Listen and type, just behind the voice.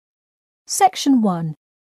Section 1.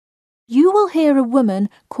 You will hear a woman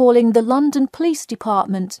calling the London Police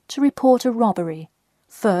Department to report a robbery.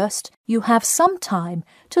 First, you have some time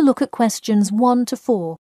to look at questions 1 to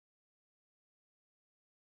 4.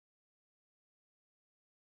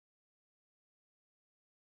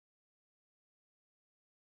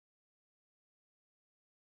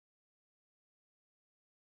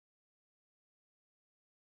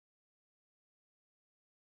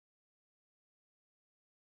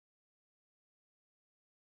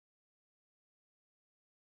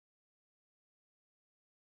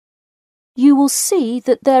 You will see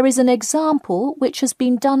that there is an example which has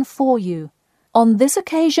been done for you. On this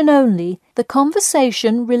occasion only, the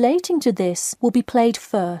conversation relating to this will be played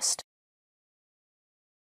first.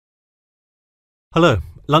 Hello,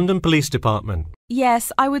 London Police Department.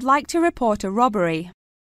 Yes, I would like to report a robbery.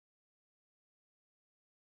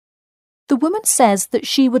 The woman says that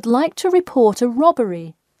she would like to report a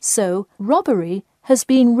robbery, so robbery has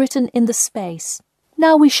been written in the space.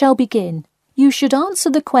 Now we shall begin. You should answer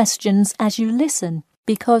the questions as you listen,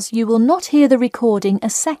 because you will not hear the recording a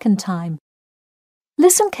second time.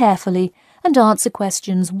 Listen carefully and answer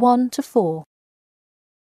questions 1 to 4.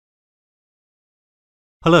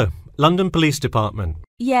 Hello, London Police Department.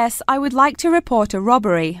 Yes, I would like to report a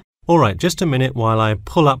robbery. All right, just a minute while I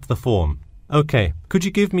pull up the form. OK, could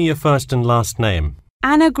you give me your first and last name?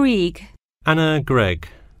 Anna Grieg. Anna Gregg.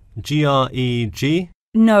 G-R-E-G?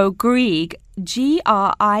 No, Grieg.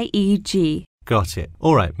 G-R-I-E-G. Got it.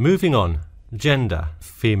 All right, moving on. Gender,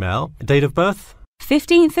 female. Date of birth?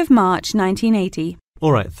 15th of March, 1980.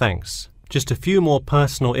 All right, thanks. Just a few more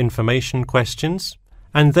personal information questions,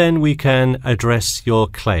 and then we can address your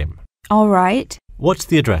claim. All right. What's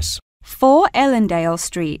the address? 4 Ellendale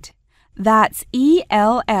Street. That's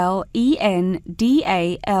E-L-L-E-N-D-A-L-E.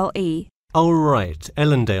 Oh, right,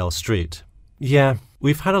 Ellendale Street. Yeah,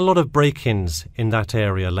 we've had a lot of break-ins in that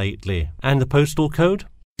area lately. And the postal code?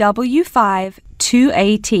 W5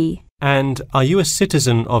 2AT. And are you a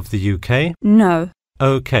citizen of the UK? No.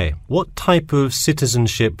 OK. What type of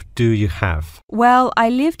citizenship do you have? Well, I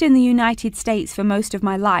lived in the United States for most of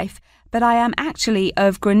my life, but I am actually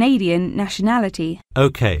of Grenadian nationality.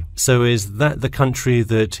 OK. So is that the country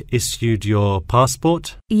that issued your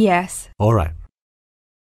passport? Yes. All right.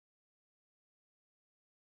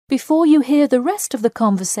 Before you hear the rest of the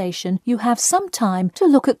conversation, you have some time to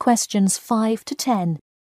look at questions 5 to 10.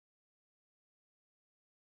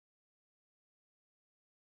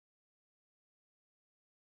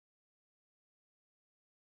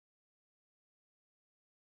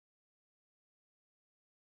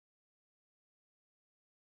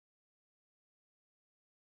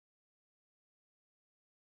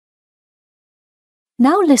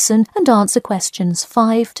 Now listen and answer questions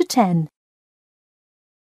 5 to 10.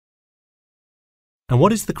 And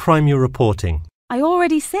what is the crime you're reporting? I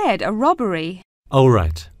already said a robbery. Oh,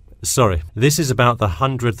 right. Sorry, this is about the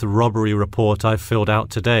 100th robbery report I've filled out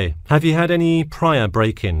today. Have you had any prior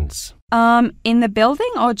break-ins? In the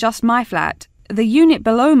building or just my flat? The unit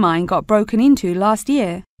below mine got broken into last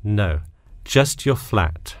year. No, just your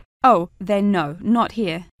flat. Oh, then no, not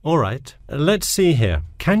here. All right, let's see here.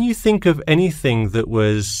 Can you think of anything that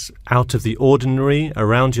was out of the ordinary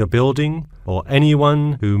around your building, or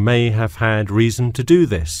anyone who may have had reason to do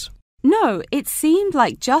this? No, it seemed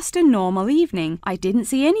like just a normal evening. I didn't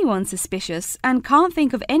see anyone suspicious and can't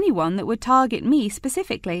think of anyone that would target me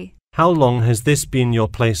specifically. How long has this been your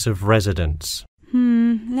place of residence?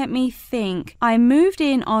 Let me think. I moved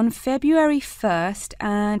in on February 1st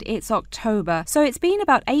and it's October, so it's been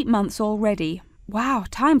about 8 months already. Wow,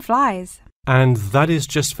 time flies. And that is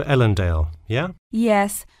just for Ellendale, yeah?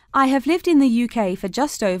 Yes, I have lived in the UK for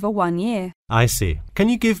just over 1 year. I see. Can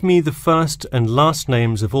you give me the first and last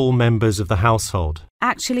names of all members of the household?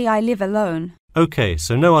 Actually, I live alone. OK,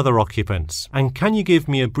 so no other occupants. And can you give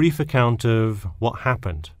me a brief account of what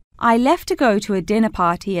happened? I left to go to a dinner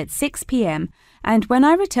party at 6 p.m. and when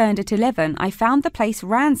I returned at 11, I found the place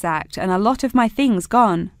ransacked and a lot of my things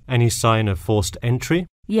gone. Any sign of forced entry?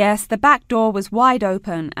 Yes, the back door was wide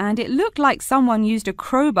open and it looked like someone used a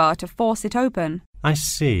crowbar to force it open. I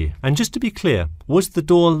see. And just to be clear, was the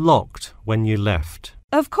door locked when you left?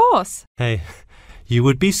 Of course. Hey, you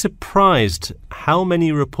would be surprised how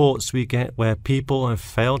many reports we get where people have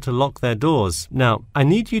failed to lock their doors. Now, I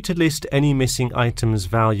need you to list any missing items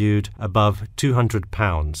valued above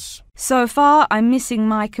 £200. So far, I'm missing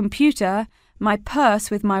my computer, my purse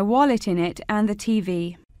with my wallet in it, and the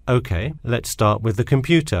TV. OK, let's start with the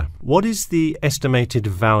computer. What is the estimated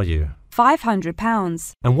value?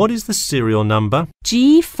 £500. And what is the serial number?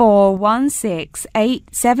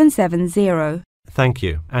 G416870. Thank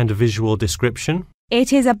you. And a visual description?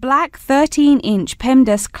 It is a black 13-inch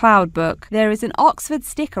PEMDAS cloud book. There is an Oxford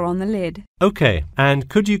sticker on the lid. OK, and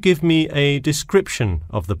could you give me a description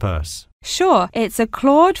of the purse? Sure, it's a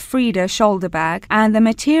Claude Frieda shoulder bag and the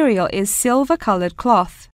material is silver-coloured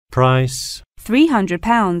cloth. Price?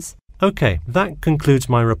 £300. OK, that concludes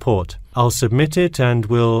my report. I'll submit it and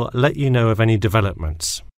we'll let you know of any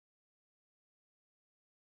developments.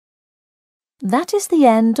 That is the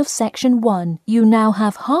end of section 1. You now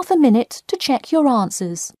have half a minute to check your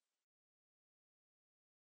answers.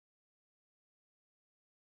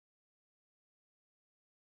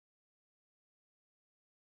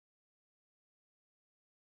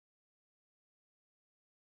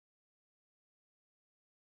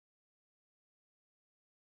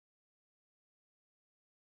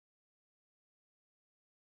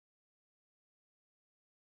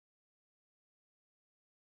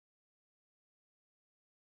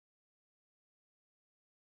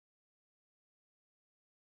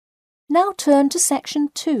 Now turn to section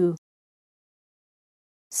 2.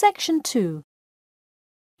 Section 2.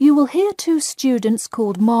 You will hear two students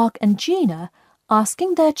called Mark and Gina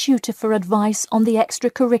asking their tutor for advice on the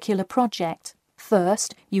extracurricular project.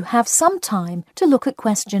 First, you have some time to look at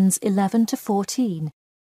questions 11 to 14.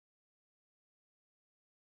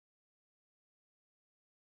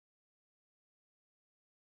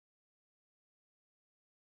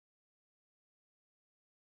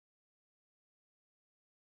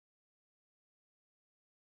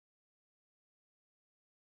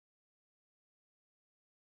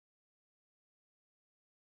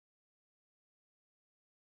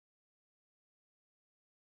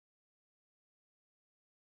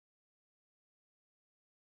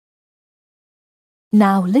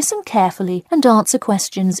 Now listen carefully and answer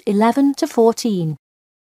questions 11 to 14.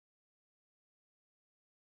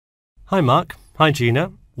 Hi Mark. Hi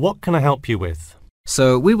Gina. What can I help you with?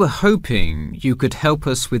 So we were hoping you could help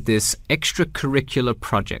us with this extracurricular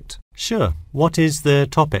project. Sure. What is the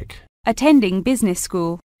topic? Attending business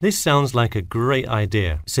school. This sounds like a great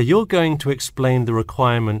idea. So you're going to explain the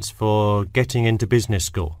requirements for getting into business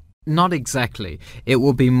school? Not exactly. It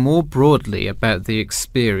will be more broadly about the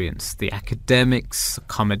experience, the academics,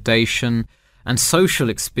 accommodation, and social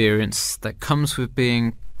experience that comes with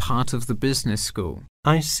being part of the business school.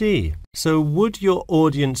 I see. So would your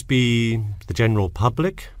audience be the general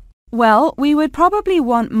public? Well, we would probably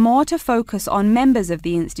want more to focus on members of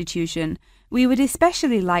the institution. We would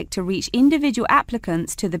especially like to reach individual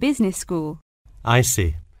applicants to the business school. I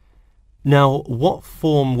see. Now, what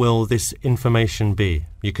form will this information be?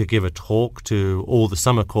 You could give a talk to all the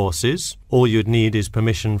summer courses. All you'd need is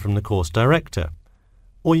permission from the course director.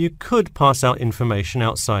 Or you could pass out information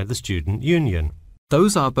outside the student union.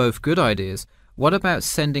 Those are both good ideas. What about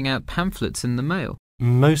sending out pamphlets in the mail?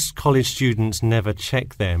 Most college students never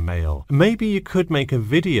check their mail. Maybe you could make a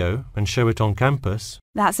video and show it on campus.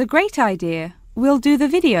 That's a great idea. We'll do the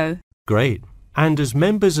video. Great. And as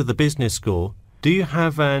members of the business school, do you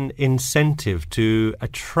have an incentive to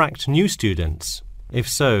attract new students? If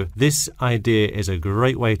so, this idea is a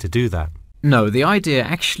great way to do that. No, the idea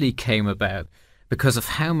actually came about because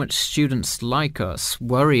of how much students like us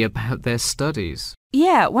worry about their studies.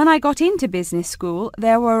 Yeah, when I got into business school,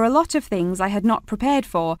 there were a lot of things I had not prepared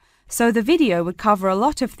for, so the video would cover a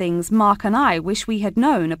lot of things Mark and I wish we had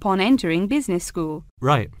known upon entering business school.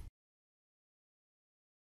 Right.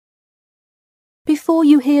 Before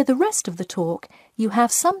you hear the rest of the talk, you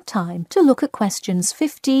have some time to look at questions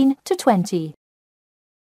 15 to 20.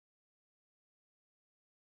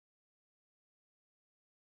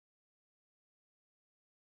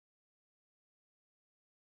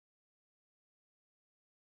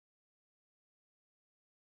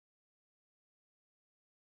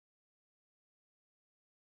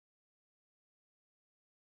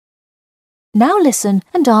 Now listen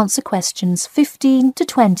and answer questions 15 to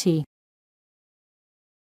 20.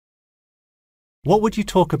 What would you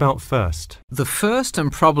talk about first? The first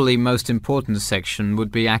and probably most important section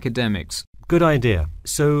would be academics. Good idea.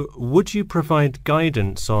 So, would you provide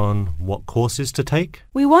guidance on what courses to take?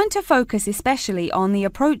 We want to focus especially on the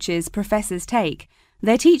approaches professors take,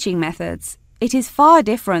 their teaching methods. It is far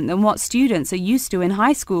different than what students are used to in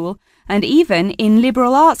high school and even in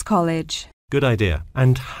liberal arts college. Good idea.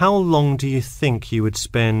 And how long do you think you would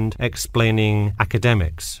spend explaining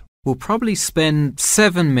academics? We'll probably spend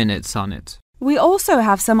 7 minutes on it. We also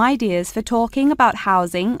have some ideas for talking about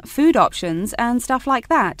housing, food options and stuff like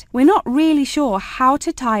that. We're not really sure how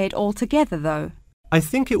to tie it all together though. I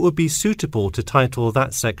think it would be suitable to title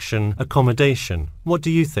that section Accommodation. What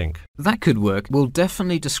do you think? That could work. We'll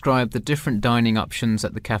definitely describe the different dining options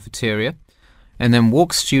at the cafeteria. and then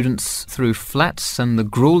walk students through flats and the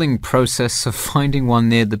grueling process of finding one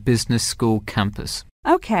near the business school campus.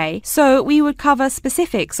 Okay, so we would cover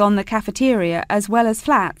specifics on the cafeteria as well as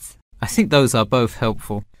flats. I think those are both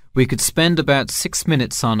helpful. We could spend about 6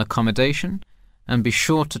 minutes on accommodation and be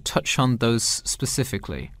sure to touch on those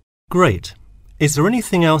specifically. Great. Is there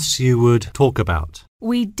anything else you would talk about?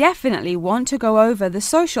 We definitely want to go over the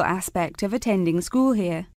social aspect of attending school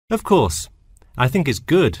here. Of course. I think it's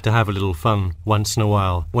good to have a little fun once in a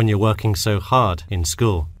while when you're working so hard in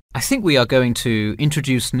school. I think we are going to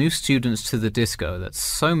introduce new students to the disco that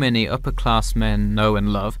so many upper-class men know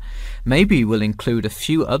and love. Maybe we'll include a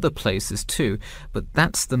few other places too, but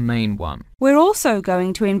that's the main one. We're also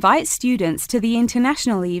going to invite students to the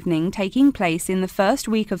international evening taking place in the first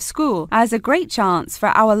week of school as a great chance for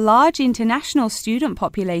our large international student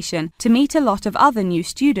population to meet a lot of other new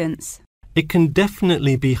students. It can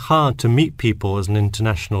definitely be hard to meet people as an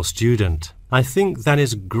international student. I think that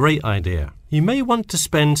is a great idea. You may want to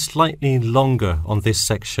spend slightly longer on this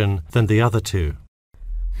section than the other two.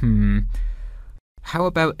 How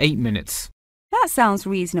about 8 minutes? That sounds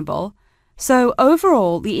reasonable. So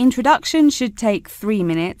overall, the introduction should take 3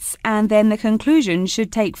 minutes and then the conclusion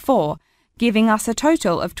should take 4, giving us a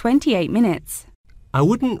total of 28 minutes. I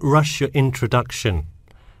wouldn't rush your introduction.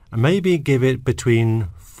 Maybe give it between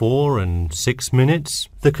 4 and 6 minutes.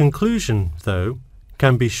 The conclusion, though,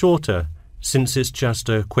 can be shorter since it's just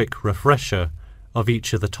a quick refresher of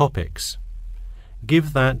each of the topics.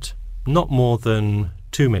 Give that not more than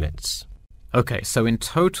 2 minutes. Okay, so in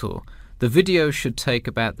total, the video should take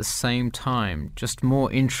about the same time, just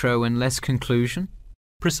more intro and less conclusion?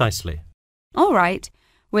 Precisely. All right,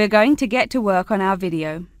 we're going to get to work on our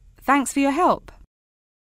video. Thanks for your help.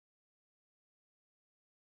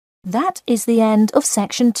 That is the end of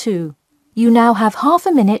section 2. You now have half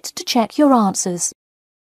a minute to check your answers.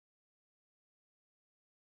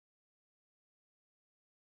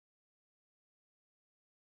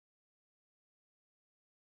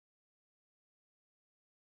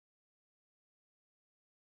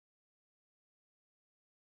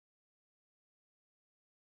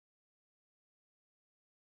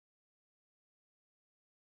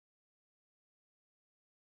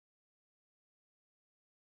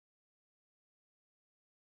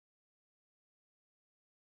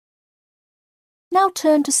 Now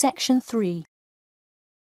turn to section 3.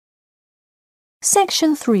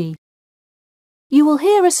 Section 3. You will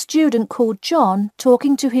hear a student called John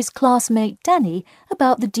talking to his classmate Danny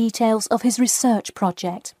about the details of his research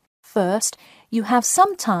project. First, you have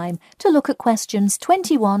some time to look at questions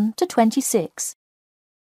 21 to 26.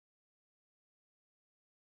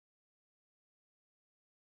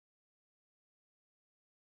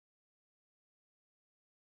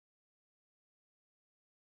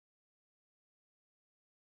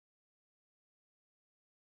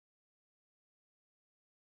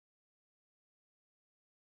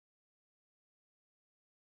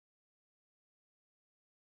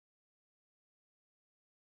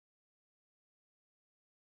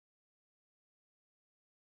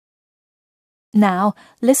 Now,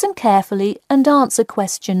 listen carefully and answer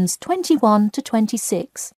questions 21 to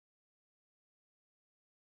 26.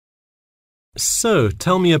 So,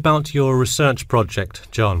 tell me about your research project,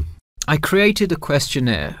 John. I created a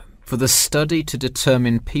questionnaire for the study to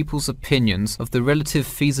determine people's opinions of the relative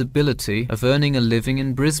feasibility of earning a living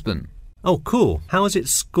in Brisbane. Oh, cool. How is it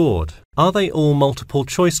scored? Are they all multiple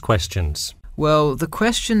choice questions? Well, the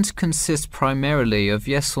questions consist primarily of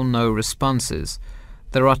yes or no responses.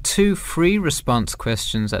 There are 2 free response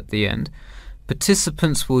questions at the end.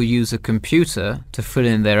 Participants will use a computer to fill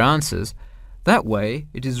in their answers. That way,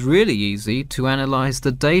 it is really easy to analyze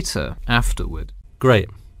the data afterward. Great.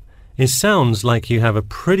 It sounds like you have a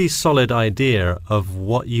pretty solid idea of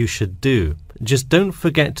what you should do. Just don't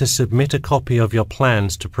forget to submit a copy of your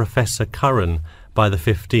plans to Professor Curran by the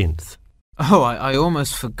 15th. Oh, I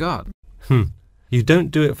almost forgot. You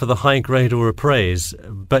don't do it for the high grade or a praise,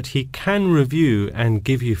 but he can review and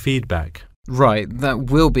give you feedback. Right,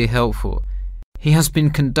 that will be helpful. He has been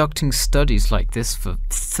conducting studies like this for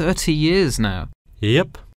 30 years now.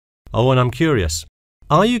 Yep. Oh, and I'm curious.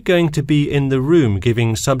 Are you going to be in the room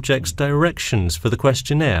giving subjects directions for the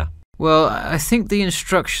questionnaire? Well, I think the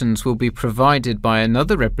instructions will be provided by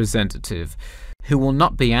another representative who will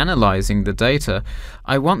not be analysing the data.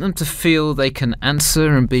 I want them to feel they can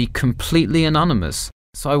answer and be completely anonymous,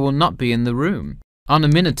 so I will not be in the room.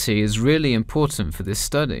 Anonymity is really important for this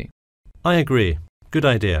study. I agree. Good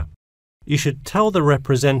idea. You should tell the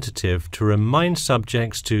representative to remind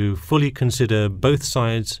subjects to fully consider both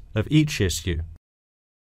sides of each issue.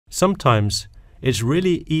 Sometimes it's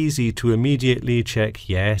really easy to immediately check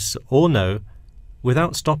yes or no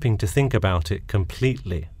without stopping to think about it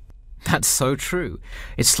completely. That's so true.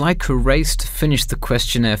 It's like a race to finish the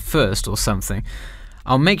questionnaire first or something.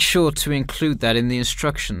 I'll make sure to include that in the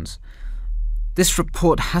instructions. This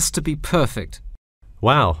report has to be perfect.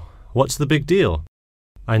 Wow, what's the big deal?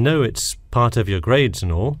 I know it's part of your grades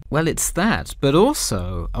and all. Well, it's that, but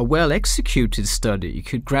also a well-executed study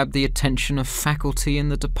could grab the attention of faculty in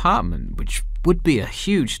the department, which would be a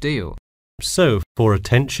huge deal. So, for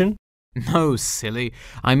attention? No, silly.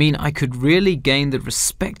 I mean, I could really gain the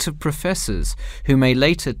respect of professors who may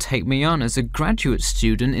later take me on as a graduate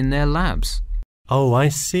student in their labs. Oh, I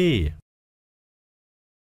see.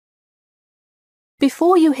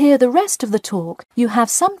 Before you hear the rest of the talk, you have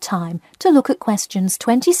some time to look at questions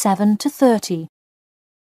 27 to 30.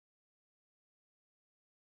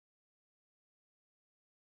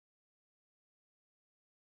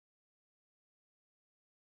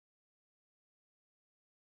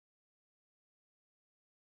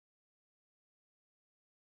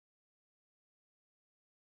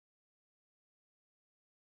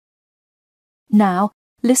 Now,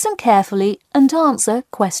 listen carefully and answer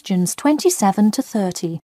questions 27 to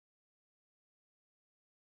 30.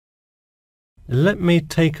 Let me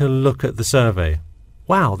take a look at the survey.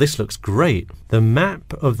 Wow, this looks great. The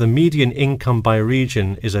map of the median income by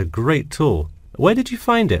region is a great tool. Where did you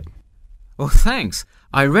find it? Well, thanks.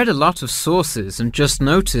 I read a lot of sources and just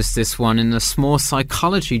noticed this one in a small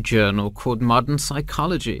psychology journal called Modern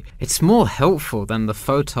Psychology. It's more helpful than the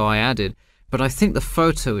photo I added, but I think the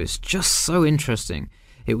photo is just so interesting.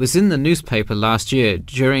 It was in the newspaper last year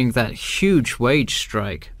during that huge wage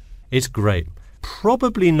strike. It's great.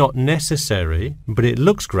 Probably not necessary, but it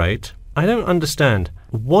looks great. I don't understand.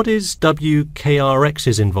 What is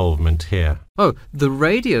WKRX's involvement here? Oh, the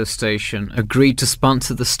radio station agreed to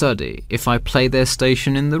sponsor the study if I play their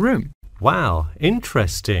station in the room. Wow,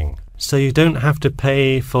 interesting. So you don't have to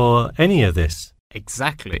pay for any of this?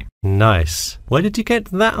 Exactly. Nice. Where did you get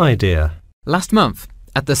that idea? Last month,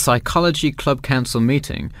 at the Psychology Club Council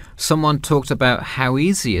meeting, someone talked about how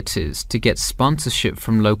easy it is to get sponsorship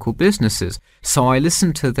from local businesses, so I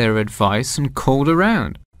listened to their advice and called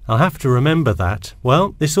around. I'll have to remember that.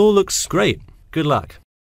 Well, this all looks great. Good luck.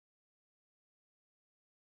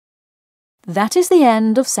 That is the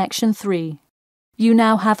end of section 3. You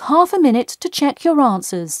now have half a minute to check your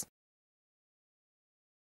answers.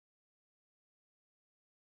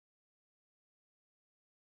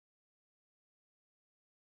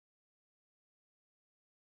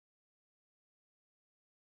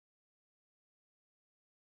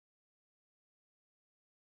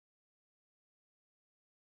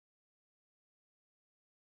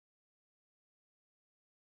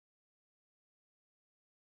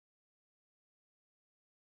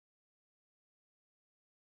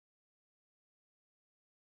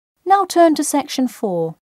 Now turn to section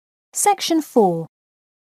 4. Section 4.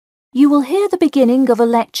 You will hear the beginning of a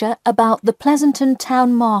lecture about the Pleasanton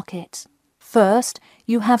Town Market. First,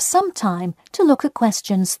 you have some time to look at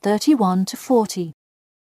questions 31 to 40.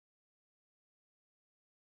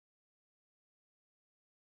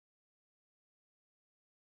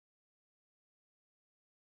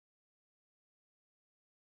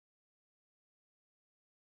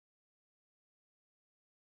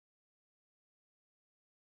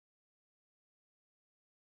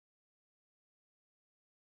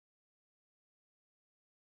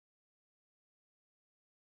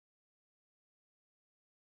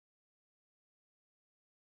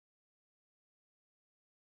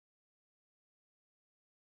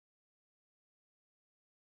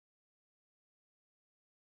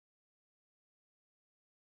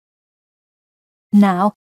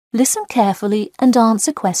 Now, listen carefully and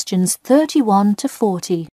answer questions 31 to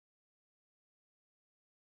 40.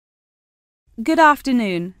 Good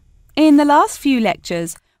afternoon. In the last few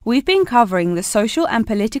lectures, we've been covering the social and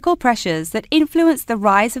political pressures that influenced the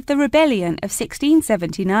rise of the rebellion of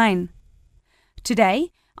 1679.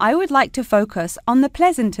 Today, I would like to focus on the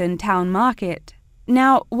Pleasanton Town Market.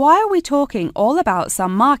 Now, why are we talking all about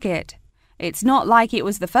some market? It's not like it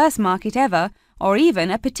was the first market ever, or even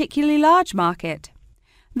a particularly large market.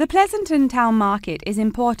 The Pleasanton Town Market is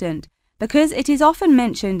important because it is often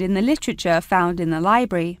mentioned in the literature found in the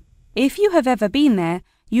library. If you have ever been there,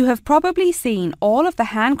 you have probably seen all of the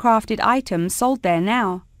handcrafted items sold there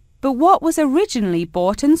now. But what was originally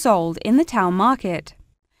bought and sold in the town market?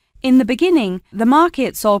 In the beginning, the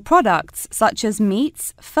market sold products such as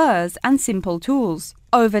meats, furs, and simple tools.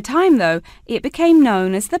 Over time, though, it became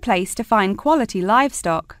known as the place to find quality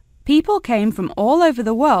livestock. People came from all over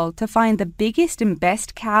the world to find the biggest and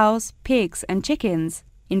best cows, pigs, and chickens.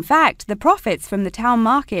 In fact, the profits from the town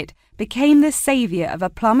market became the savior of a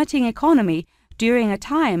plummeting economy during a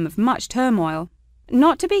time of much turmoil.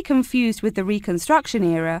 Not to be confused with the Reconstruction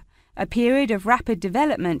era, a period of rapid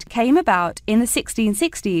development came about in the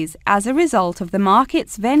 1660s as a result of the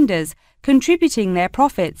market's vendors contributing their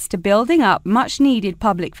profits to building up much-needed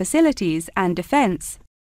public facilities and defense,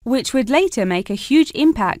 which would later make a huge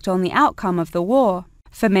impact on the outcome of the war.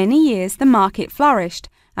 For many years, the market flourished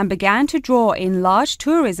and began to draw in large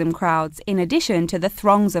tourism crowds in addition to the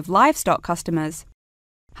throngs of livestock customers.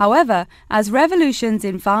 However, as revolutions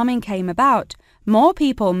in farming came about, more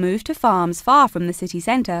people moved to farms far from the city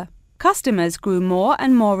centre. Customers grew more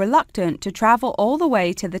and more reluctant to travel all the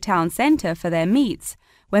way to the town centre for their meats,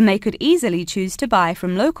 when they could easily choose to buy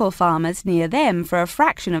from local farmers near them for a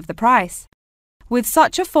fraction of the price. With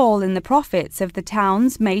such a fall in the profits of the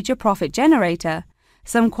town's major profit generator,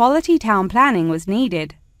 some quality town planning was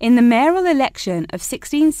needed. In the mayoral election of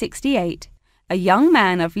 1668, a young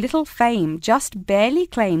man of little fame just barely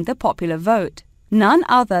claimed the popular vote, none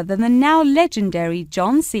other than the now legendary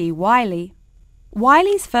John C. Wiley.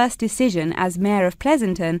 Wiley's first decision as mayor of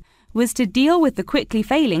Pleasanton was to deal with the quickly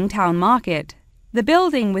failing town market. The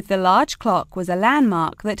building with the large clock was a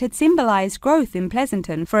landmark that had symbolized growth in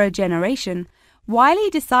Pleasanton for a generation. Wiley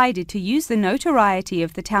decided to use the notoriety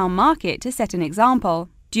of the town market to set an example.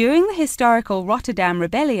 During the historical Rotterdam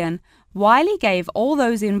Rebellion, Wiley gave all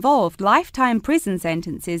those involved lifetime prison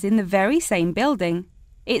sentences in the very same building.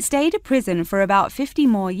 It stayed a prison for about 50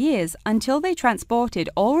 more years until they transported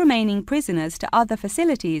all remaining prisoners to other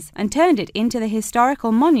facilities and turned it into the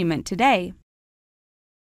historical monument today.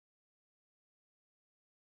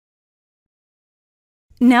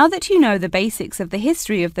 Now that you know the basics of the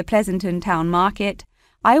history of the Pleasanton Town Market,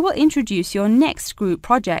 I will introduce your next group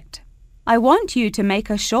project. I want you to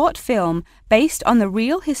make a short film based on the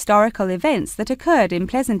real historical events that occurred in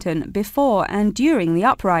Pleasanton before and during the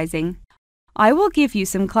uprising. I will give you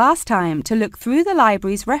some class time to look through the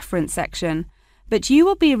library's reference section, but you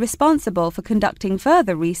will be responsible for conducting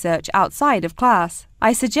further research outside of class.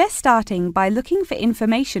 I suggest starting by looking for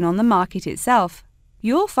information on the market itself.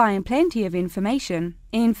 You'll find plenty of information.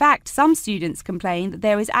 In fact, some students complain that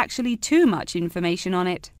there is actually too much information on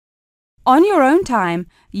it. On your own time,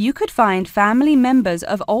 you could find family members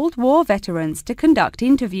of old war veterans to conduct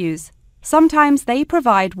interviews. Sometimes they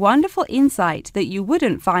provide wonderful insight that you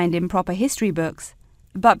wouldn't find in proper history books.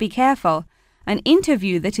 But be careful, an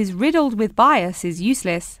interview that is riddled with bias is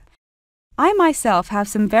useless. I myself have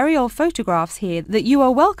some very old photographs here that you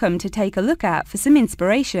are welcome to take a look at for some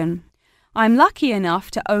inspiration. I'm lucky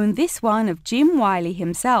enough to own this one of Jim Wiley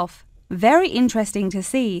himself. Very interesting to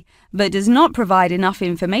see, but does not provide enough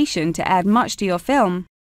information to add much to your film.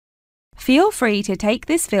 Feel free to take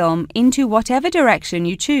this film into whatever direction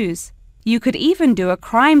you choose. You could even do a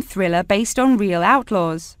crime thriller based on real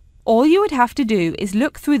outlaws. All you would have to do is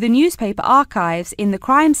look through the newspaper archives in the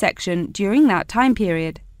crime section during that time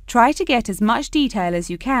period. Try to get as much detail as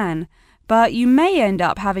you can, but you may end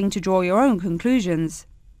up having to draw your own conclusions.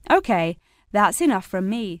 Okay, that's enough from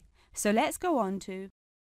me, so let's go on to...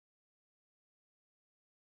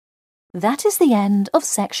 That is the end of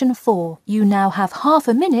section 4. You now have half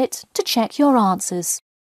a minute to check your answers.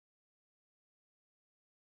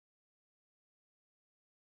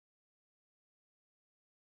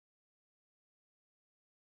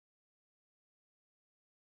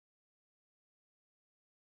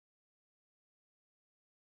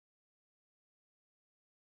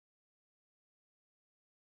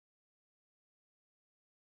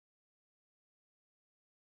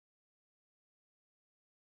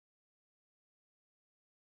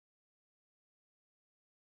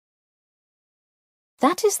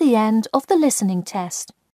 That is the end of the listening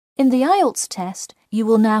test. In the IELTS test, you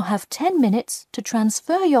will now have 10 minutes to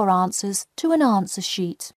transfer your answers to an answer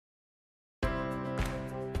sheet.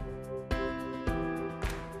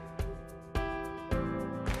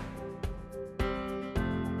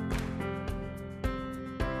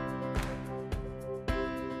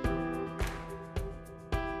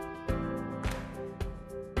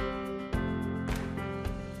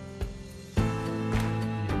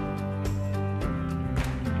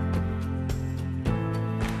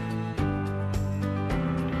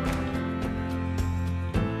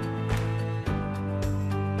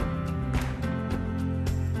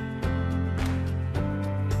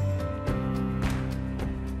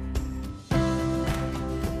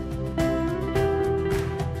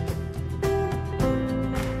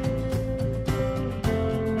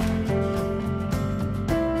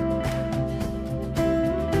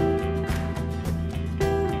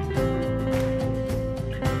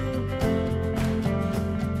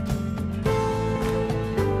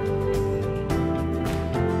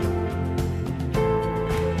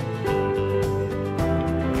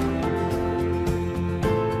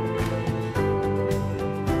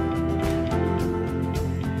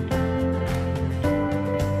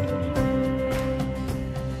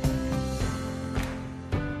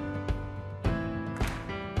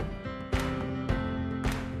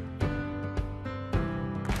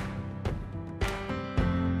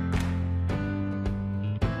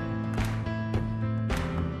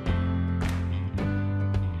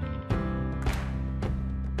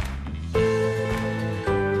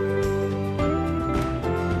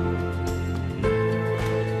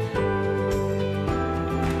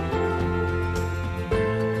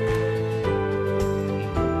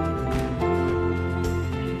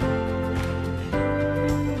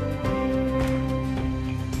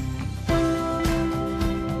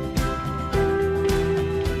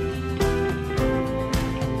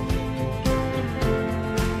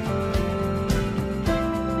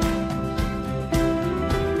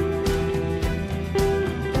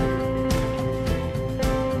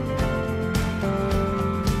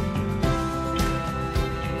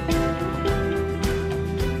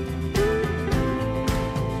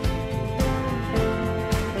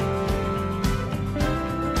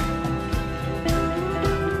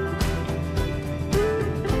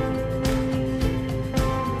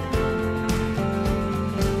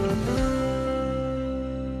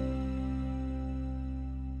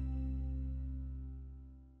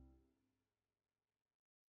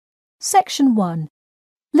 Section 1.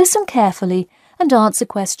 Listen carefully and answer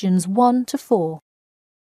questions 1 to 4.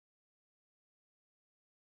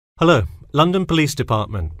 Hello, London Police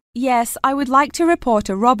Department. Yes, I would like to report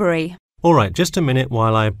a robbery. All right, just a minute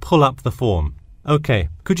while I pull up the form. OK,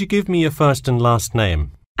 could you give me your first and last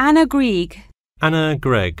name? Anna Grieg. Anna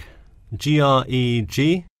Gregg.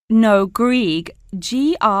 G-R-E-G? No, Grieg.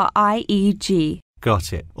 G-R-I-E-G.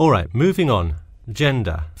 Got it. All right, moving on.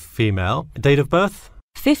 Gender, female. Date of birth?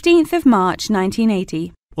 15th of March,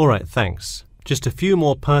 1980. All right, thanks. Just a few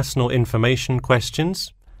more personal information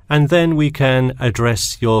questions, and then we can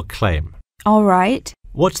address your claim. All right.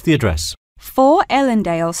 What's the address? 4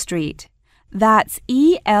 Ellendale Street. That's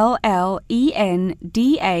Ellendale.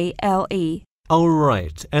 Oh,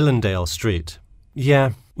 right, Ellendale Street.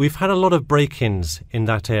 Yeah, we've had a lot of break-ins in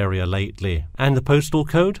that area lately. And the postal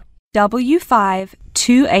code? W5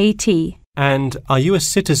 2AT. And are you a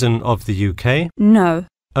citizen of the UK? No.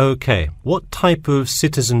 OK. What type of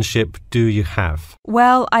citizenship do you have?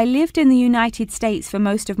 Well, I lived in the United States for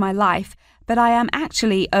most of my life, but I am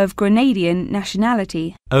actually of Grenadian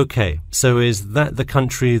nationality. OK. So is that the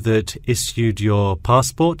country that issued your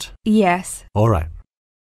passport? Yes. All right.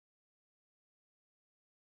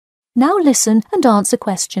 Now listen and answer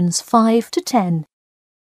questions 5 to 10.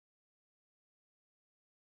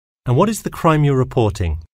 And what is the crime you're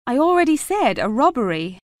reporting? I already said a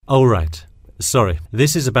robbery. Oh, right. Sorry.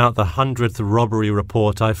 This is about the 100th robbery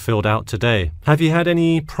report I've filled out today. Have you had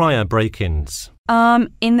any prior break-ins?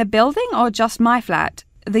 In the building or just my flat?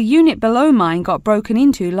 The unit below mine got broken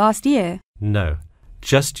into last year. No.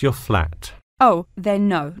 Just your flat. Oh, then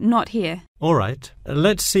no, not here. All right.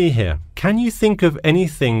 Let's see here. Can you think of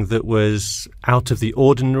anything that was out of the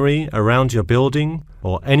ordinary around your building,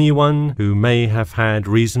 or anyone who may have had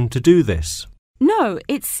reason to do this? No,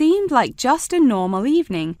 it seemed like just a normal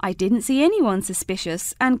evening. I didn't see anyone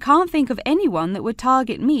suspicious and can't think of anyone that would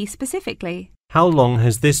target me specifically. How long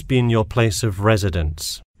has this been your place of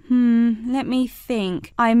residence? Let me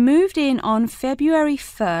think. I moved in on February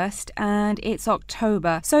 1st and it's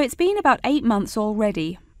October, so it's been about 8 months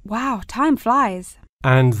already. Wow, time flies.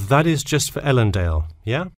 And that is just for Ellendale,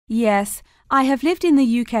 yeah? Yes, I have lived in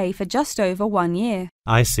the UK for just over 1 year.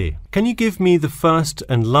 I see. Can you give me the first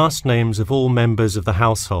and last names of all members of the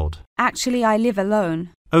household? Actually, I live alone.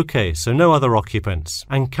 OK, so no other occupants.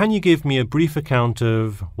 And can you give me a brief account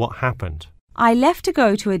of what happened? I left to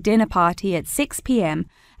go to a dinner party at 6 p.m.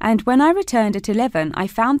 and when I returned at 11, I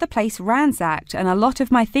found the place ransacked and a lot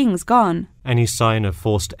of my things gone. Any sign of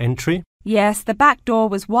forced entry? Yes, the back door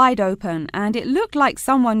was wide open and it looked like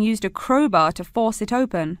someone used a crowbar to force it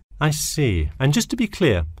open. I see. And just to be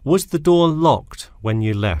clear, was the door locked when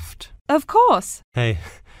you left? Of course. Hey,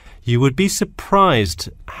 you would be surprised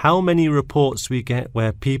how many reports we get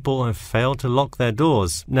where people have failed to lock their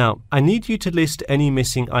doors. Now, I need you to list any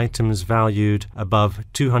missing items valued above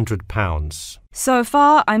 £200. So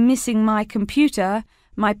far, I'm missing my computer,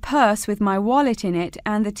 my purse with my wallet in it,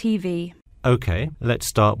 and the TV. OK, let's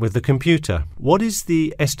start with the computer. What is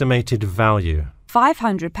the estimated value?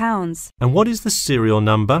 £500. And what is the serial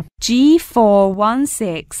number?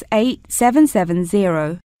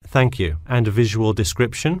 G41687770. Thank you. And a visual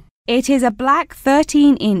description? It is a black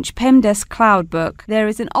 13-inch PEMDAS cloud book. There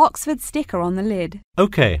is an Oxford sticker on the lid.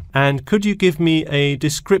 OK, and could you give me a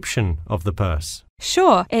description of the purse?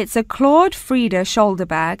 Sure, it's a Claude Frieda shoulder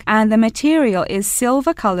bag and the material is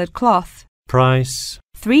silver-coloured cloth. Price?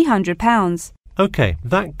 £300. OK,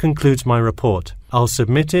 that concludes my report. I'll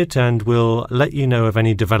submit it and we'll let you know of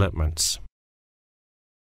any developments.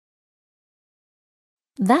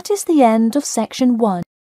 That is the end of Section 1.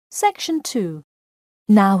 Section 2.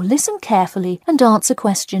 Now listen carefully and answer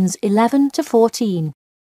questions 11 to 14.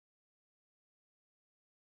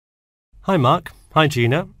 Hi Mark. Hi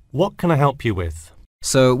Gina. What can I help you with?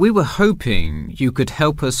 So we were hoping you could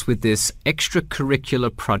help us with this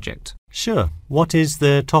extracurricular project. Sure. What is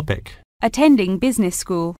the topic? Attending business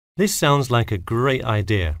school. This sounds like a great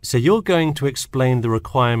idea. So you're going to explain the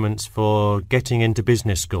requirements for getting into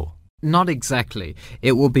business school? Not exactly.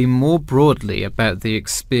 It will be more broadly about the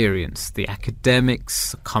experience, the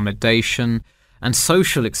academics, accommodation, and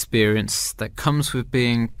social experience that comes with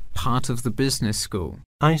being part of the business school.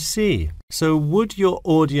 I see. So would your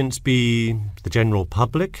audience be the general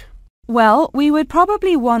public? Well, we would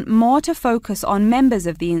probably want more to focus on members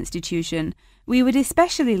of the institution. We would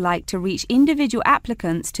especially like to reach individual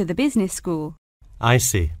applicants to the business school. I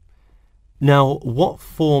see. Now, what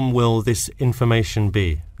form will this information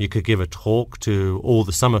be? You could give a talk to all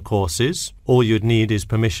the summer courses. All you'd need is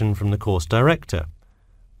permission from the course director.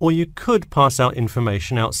 Or you could pass out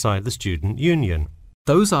information outside the student union.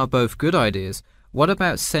 Those are both good ideas. What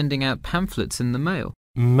about sending out pamphlets in the mail?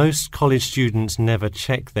 Most college students never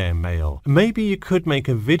check their mail. Maybe you could make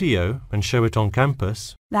a video and show it on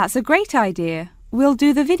campus. That's a great idea. We'll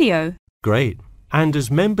do the video. Great. And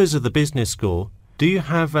as members of the business school, do you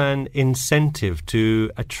have an incentive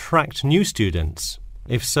to attract new students?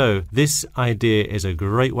 If so, this idea is a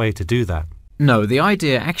great way to do that. No, the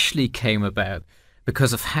idea actually came about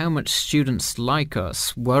because of how much students like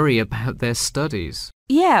us worry about their studies.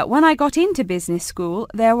 Yeah, when I got into business school,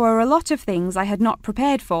 there were a lot of things I had not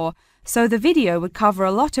prepared for, so the video would cover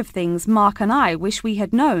a lot of things Mark and I wish we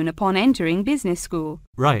had known upon entering business school.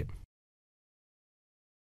 Right.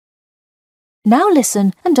 Now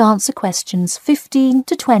listen and answer questions 15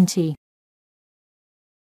 to 20.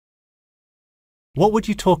 What would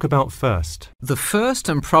you talk about first? The first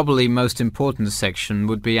and probably most important section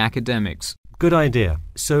would be academics. Good idea.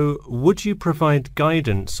 So, would you provide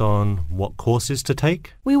guidance on what courses to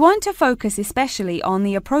take? We want to focus especially on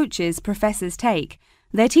the approaches professors take,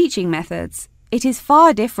 their teaching methods. It is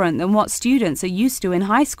far different than what students are used to in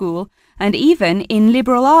high school and even in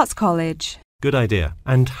liberal arts college. Good idea.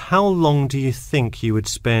 And how long do you think you would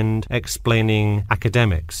spend explaining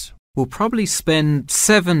academics? We'll probably spend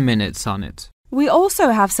 7 minutes on it. We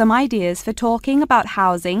also have some ideas for talking about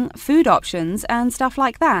housing, food options and stuff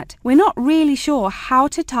like that. We're not really sure how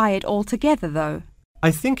to tie it all together though.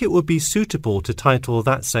 I think it would be suitable to title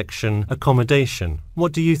that section Accommodation.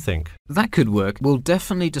 What do you think? That could work. We'll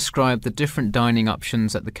definitely describe the different dining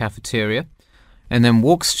options at the cafeteria and then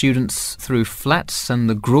walk students through flats and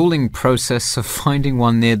the grueling process of finding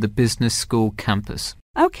one near the business school campus.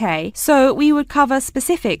 Okay, so we would cover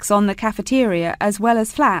specifics on the cafeteria as well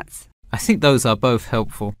as flats. I think those are both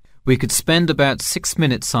helpful. We could spend about 6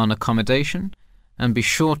 minutes on accommodation and be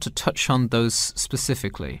sure to touch on those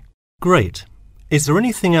specifically. Great. Is there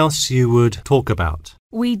anything else you would talk about?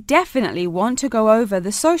 We definitely want to go over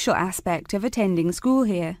the social aspect of attending school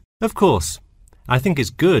here. Of course. I think it's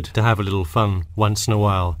good to have a little fun once in a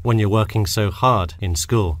while when you're working so hard in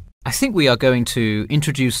school. I think we are going to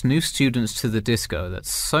introduce new students to the disco that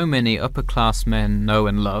so many upper-class men know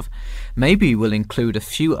and love. Maybe we'll include a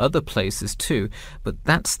few other places too, but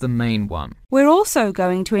that's the main one. We're also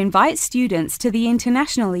going to invite students to the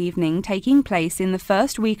international evening taking place in the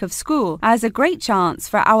first week of school as a great chance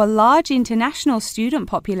for our large international student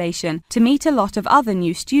population to meet a lot of other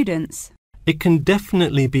new students. It can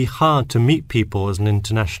definitely be hard to meet people as an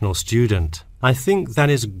international student. I think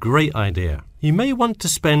that is a great idea. You may want to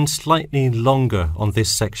spend slightly longer on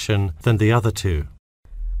this section than the other two.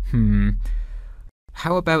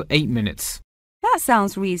 How about 8 minutes? That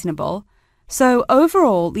sounds reasonable. So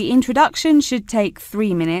overall, the introduction should take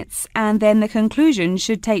 3 minutes and then the conclusion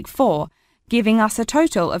should take 4, giving us a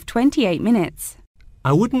total of 28 minutes.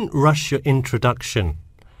 I wouldn't rush your introduction.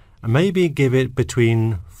 Maybe give it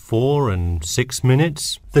between 4 and 6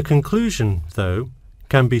 minutes. The conclusion, though,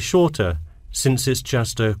 can be shorter since it's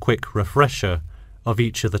just a quick refresher of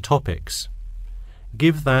each of the topics.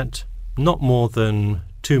 Give that not more than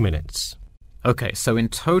 2 minutes. Okay, so in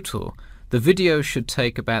total, the video should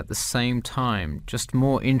take about the same time, just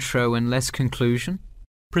more intro and less conclusion?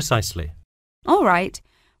 Precisely. All right,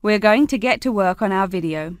 we're going to get to work on our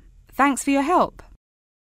video. Thanks for your help.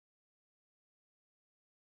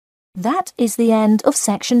 That is the end of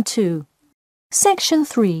Section 2. Section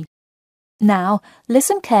 3. Now,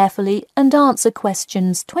 listen carefully and answer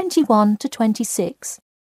questions 21 to 26.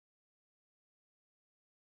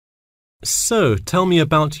 So, tell me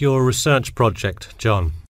about your research project,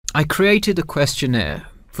 John. I created a questionnaire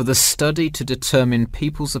for the study to determine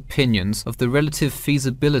people's opinions of the relative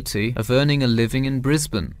feasibility of earning a living in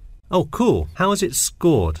Brisbane. Oh, cool. How is it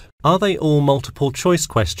scored? Are they all multiple choice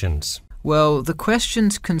questions? Well, the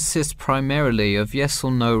questions consist primarily of yes or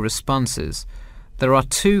no responses. There are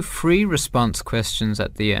 2 free response questions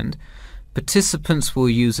at the end. Participants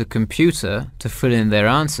will use a computer to fill in their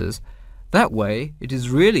answers. That way, it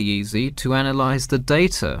is really easy to analyze the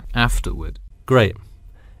data afterward. Great.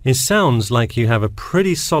 It sounds like you have a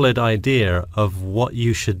pretty solid idea of what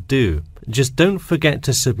you should do. Just don't forget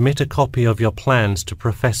to submit a copy of your plans to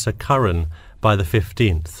Professor Curran by the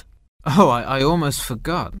 15th. Oh, I almost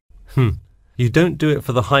forgot. You don't do it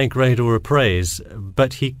for the high grade or a praise,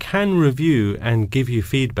 but he can review and give you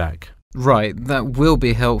feedback. Right, that will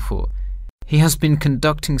be helpful. He has been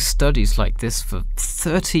conducting studies like this for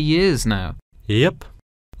 30 years now. Yep.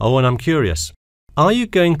 Oh, and I'm curious. Are you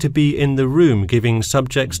going to be in the room giving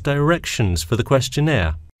subjects directions for the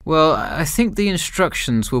questionnaire? Well, I think the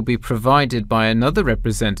instructions will be provided by another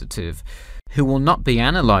representative who will not be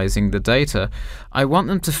analysing the data. I want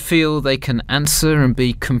them to feel they can answer and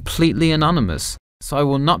be completely anonymous, so I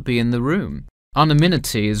will not be in the room.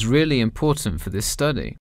 Anonymity is really important for this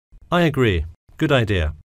study. I agree. Good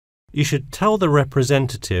idea. You should tell the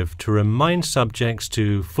representative to remind subjects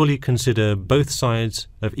to fully consider both sides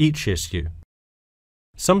of each issue.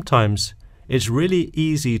 Sometimes it's really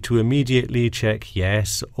easy to immediately check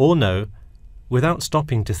yes or no without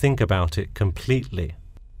stopping to think about it completely.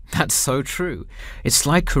 That's so true. It's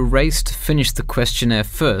like a race to finish the questionnaire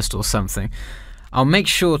first or something. I'll make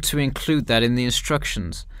sure to include that in the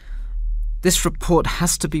instructions. This report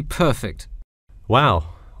has to be perfect. Wow,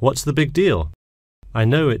 what's the big deal? I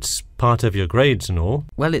know it's part of your grades and all.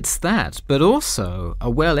 Well, it's that, but also a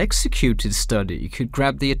well-executed study could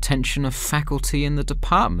grab the attention of faculty in the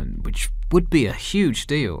department, which would be a huge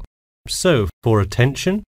deal. So, for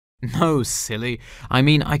attention? No, silly. I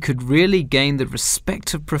mean, I could really gain the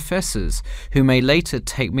respect of professors who may later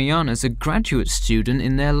take me on as a graduate student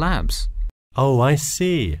in their labs. Oh, I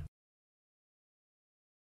see.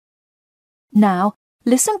 Now,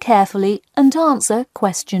 listen carefully and answer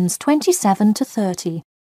questions 27 to 30.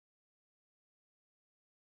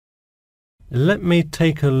 Let me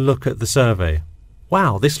take a look at the survey.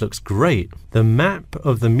 Wow, this looks great. The map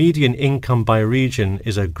of the median income by region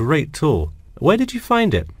is a great tool. Where did you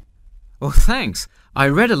find it? Oh, thanks. I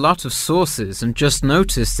read a lot of sources and just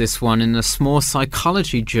noticed this one in a small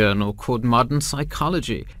psychology journal called Modern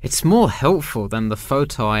Psychology. It's more helpful than the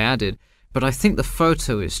photo I added, but I think the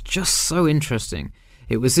photo is just so interesting.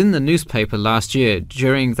 It was in the newspaper last year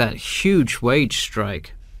during that huge wage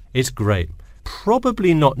strike. It's great.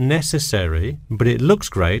 Probably not necessary, but it looks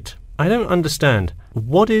great. I don't understand.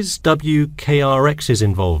 What is WKRX's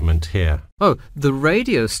involvement here? Oh, the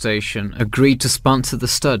radio station agreed to sponsor the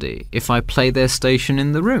study if I play their station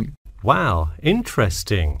in the room. Wow,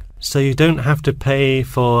 interesting. So you don't have to pay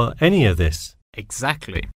for any of this?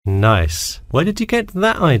 Exactly. Nice. Where did you get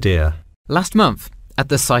that idea? Last month, at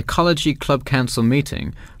the Psychology Club Council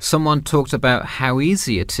meeting, someone talked about how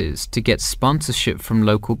easy it is to get sponsorship from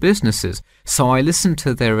local businesses, so I listened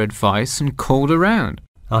to their advice and called around.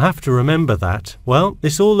 I'll have to remember that. Well,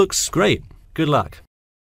 this all looks great. Good luck.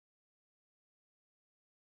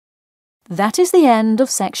 That is the end of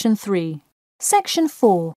Section 3. Section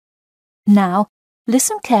 4. Now,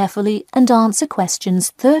 listen carefully and answer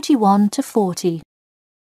questions 31 to 40.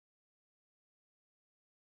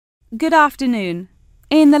 Good afternoon.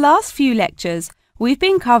 In the last few lectures, we've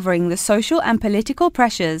been covering the social and political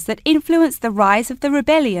pressures that influenced the rise of the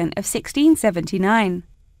rebellion of 1679.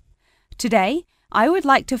 Today, I would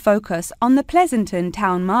like to focus on the Pleasanton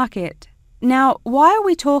town market. Now, why are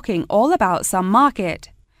we talking all about some market?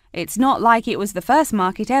 It's not like it was the first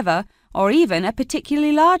market ever, or even a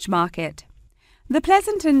particularly large market. The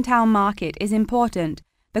Pleasanton town market is important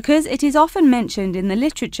because it is often mentioned in the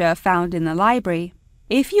literature found in the library.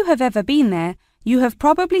 If you have ever been there, you have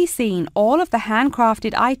probably seen all of the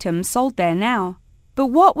handcrafted items sold there now. But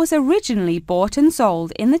what was originally bought and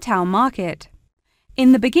sold in the town market?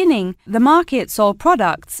 In the beginning, the market sold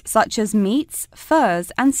products such as meats,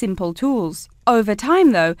 furs, and simple tools. Over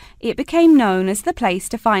time, though, it became known as the place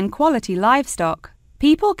to find quality livestock.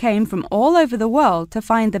 People came from all over the world to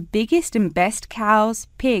find the biggest and best cows,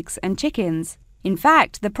 pigs, and chickens. In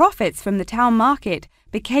fact, the profits from the town market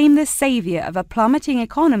became the savior of a plummeting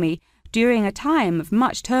economy during a time of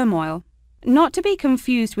much turmoil. Not to be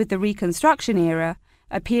confused with the Reconstruction era,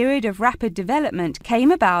 a period of rapid development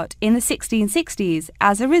came about in the 1660s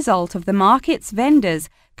as a result of the market's vendors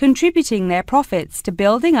contributing their profits to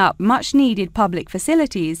building up much-needed public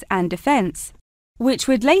facilities and defense, which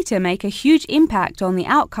would later make a huge impact on the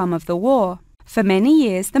outcome of the war. For many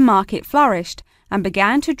years, the market flourished and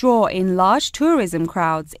began to draw in large tourism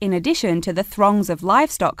crowds in addition to the throngs of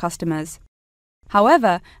livestock customers.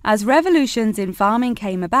 However, as revolutions in farming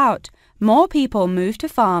came about, more people moved to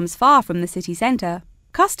farms far from the city centre.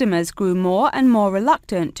 Customers grew more and more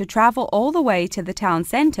reluctant to travel all the way to the town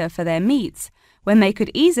centre for their meats, when they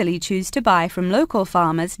could easily choose to buy from local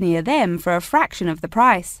farmers near them for a fraction of the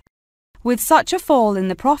price. With such a fall in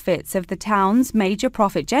the profits of the town's major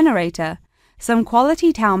profit generator, some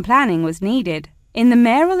quality town planning was needed. In the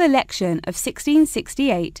mayoral election of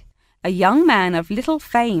 1668, a young man of little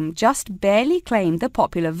fame just barely claimed the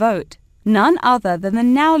popular vote, none other than the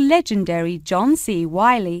now legendary John C.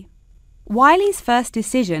 Wiley. Wiley's first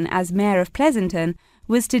decision as mayor of Pleasanton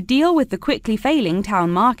was to deal with the quickly failing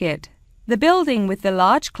town market. The building with the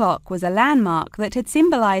large clock was a landmark that had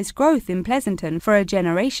symbolized growth in Pleasanton for a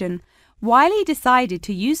generation. Wiley decided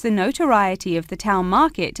to use the notoriety of the town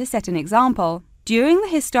market to set an example. During the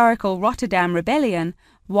historical Rotterdam Rebellion,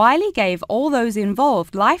 Wiley gave all those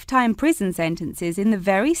involved lifetime prison sentences in the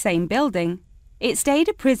very same building. It stayed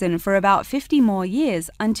a prison for about 50 more years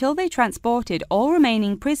until they transported all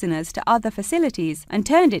remaining prisoners to other facilities and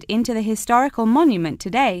turned it into the historical monument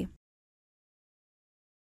today.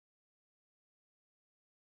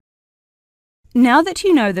 Now that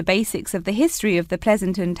you know the basics of the history of the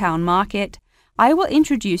Pleasanton Town Market, I will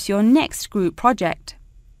introduce your next group project.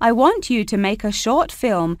 I want you to make a short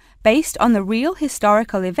film based on the real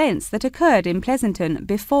historical events that occurred in Pleasanton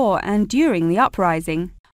before and during the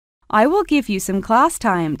uprising. I will give you some class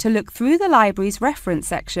time to look through the library's reference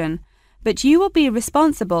section, but you will be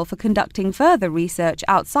responsible for conducting further research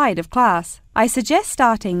outside of class. I suggest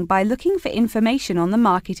starting by looking for information on the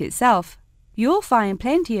market itself. You'll find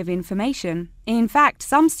plenty of information. In fact,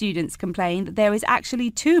 some students complain that there is actually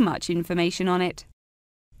too much information on it.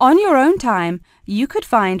 On your own time, you could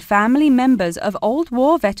find family members of old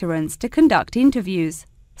war veterans to conduct interviews.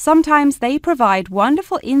 Sometimes they provide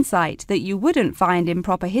wonderful insight that you wouldn't find in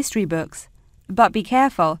proper history books. But be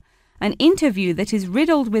careful, an interview that is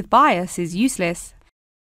riddled with bias is useless.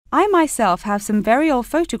 I myself have some very old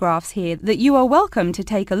photographs here that you are welcome to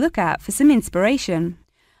take a look at for some inspiration.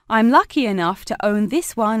 I'm lucky enough to own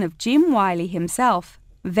this one of Jim Wiley himself.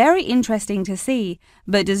 Very interesting to see,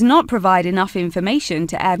 but does not provide enough information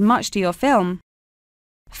to add much to your film.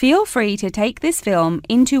 Feel free to take this film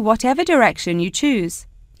into whatever direction you choose.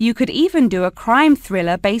 You could even do a crime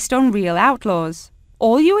thriller based on real outlaws.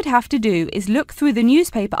 All you would have to do is look through the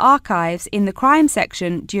newspaper archives in the crime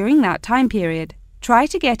section during that time period. Try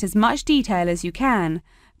to get as much detail as you can,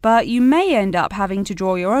 but you may end up having to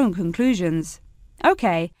draw your own conclusions.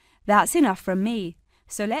 Okay, that's enough from me,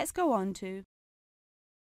 so let's go on to...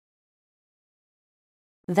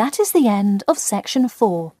 That is the end of section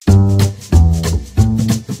 4.